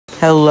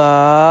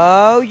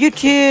Hello,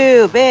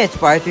 YouTube! It's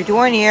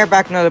Bar321 here,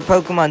 back with another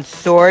Pokemon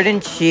Sword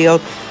and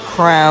Shield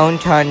Crown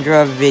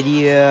Tundra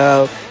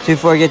video. So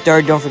before we get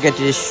started, don't forget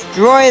to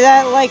destroy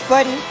that like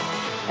button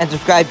and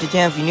subscribe to the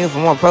channel if you're new for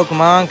more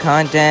Pokemon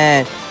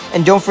content.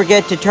 And don't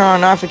forget to turn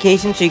on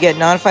notifications so you get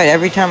notified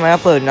every time I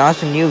upload an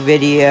awesome new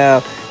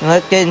video. And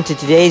let's get into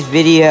today's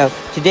video.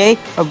 Today,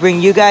 I'll bring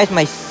you guys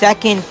my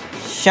second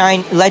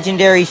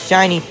legendary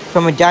shiny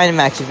from a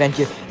Dynamax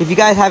Adventure. If you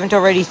guys haven't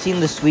already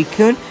seen the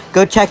Suicune,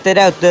 go check that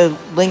out. The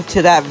link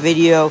to that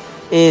video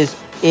is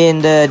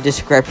in the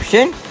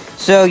description.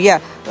 So yeah,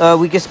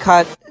 we just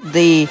caught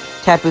the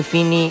Tapu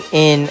Fini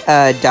in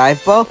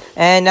Dive Ball,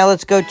 and now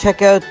let's go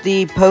check out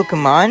the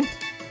Pokemon.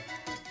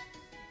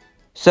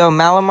 So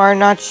Malamar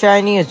not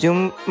shiny,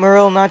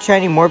 Azumarill not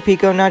shiny,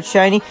 Morpeko not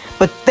shiny,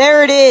 but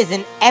there it is,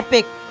 an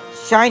epic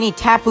shiny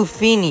Tapu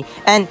Fini.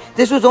 And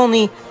this was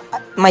only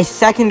my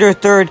second or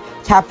third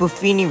Tapu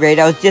Fini raid.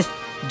 I was just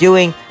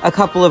doing a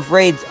couple of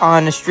raids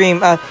on a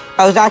stream. I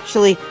was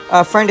actually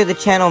a friend of the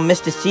channel,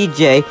 Mr.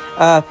 CJ.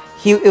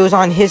 It was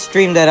on his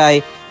stream that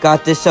I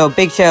got this, so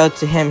big shout out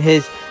to him.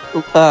 His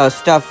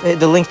stuff,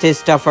 the links to his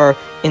stuff are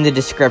in the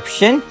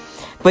description.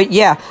 But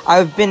yeah,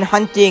 I've been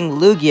hunting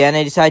Lugia, and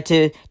I decided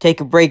to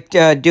take a break,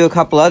 do a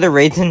couple other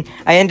raids, and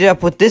I ended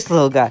up with this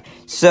little guy.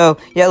 So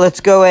yeah,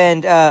 let's go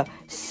and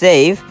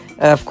save,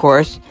 of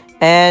course.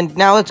 And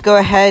now let's go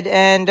ahead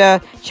and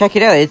check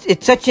it out.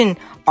 It's such an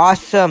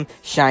awesome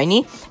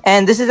shiny,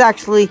 and this is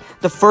actually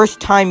the first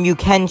time you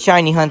can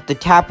shiny hunt the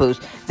Tapus.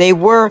 They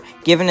were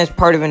given as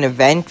part of an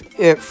event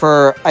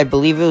for, I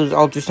believe it was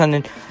Ultra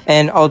Sun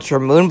and Ultra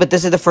Moon, but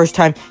this is the first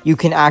time you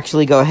can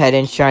actually go ahead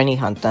and shiny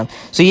hunt them.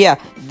 So yeah,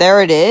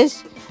 there it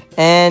is,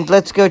 and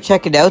let's go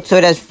check it out. So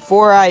it has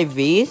 4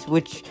 IVs,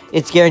 which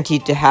it's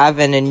guaranteed to have,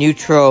 and a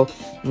neutral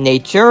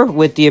nature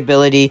with the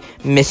ability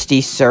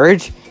Misty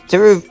Surge. It's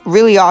a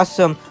really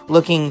awesome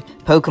looking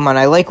Pokemon.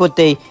 I like what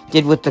they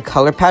did with the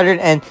color pattern,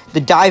 and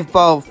the dive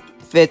ball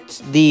fits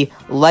the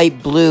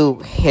light blue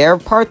hair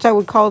parts, I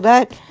would call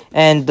that,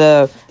 and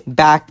the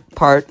back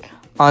part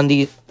on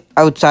the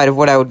outside of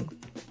what I would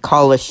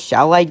call a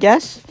shell, I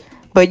guess.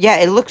 But yeah,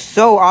 it looks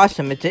so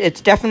awesome. It's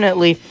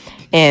definitely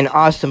an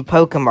awesome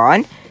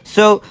Pokemon.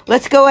 So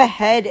let's go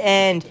ahead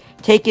and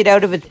take it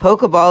out of its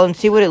Pokeball and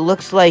see what it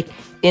looks like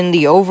in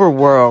the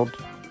overworld.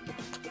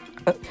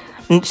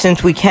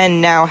 Since we can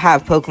now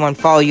have Pokemon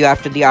follow you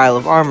after the Isle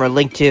of Armor,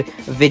 link to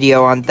a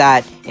video on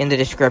that in the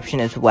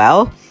description as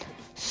well.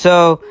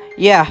 So,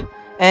 yeah,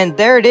 and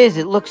there it is.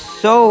 It looks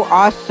so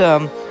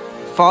awesome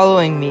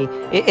following me.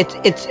 It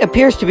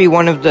appears to be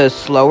one of the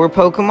slower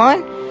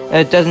Pokemon.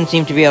 It doesn't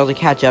seem to be able to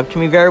catch up to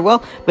me very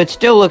well, but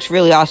still looks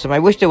really awesome. I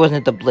wish there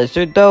wasn't the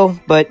blizzard, though,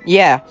 but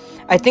yeah.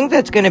 I think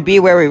that's going to be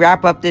where we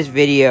wrap up this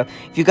video.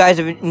 If you guys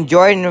have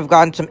enjoyed and have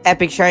gotten some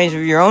epic shinies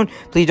of your own,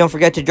 please don't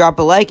forget to drop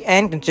a like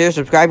and consider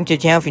subscribing to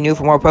the channel if you're new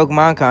for more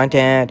Pokemon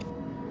content.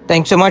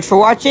 Thanks so much for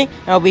watching,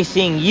 and I'll be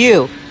seeing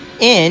you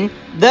in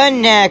the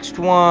next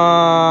one.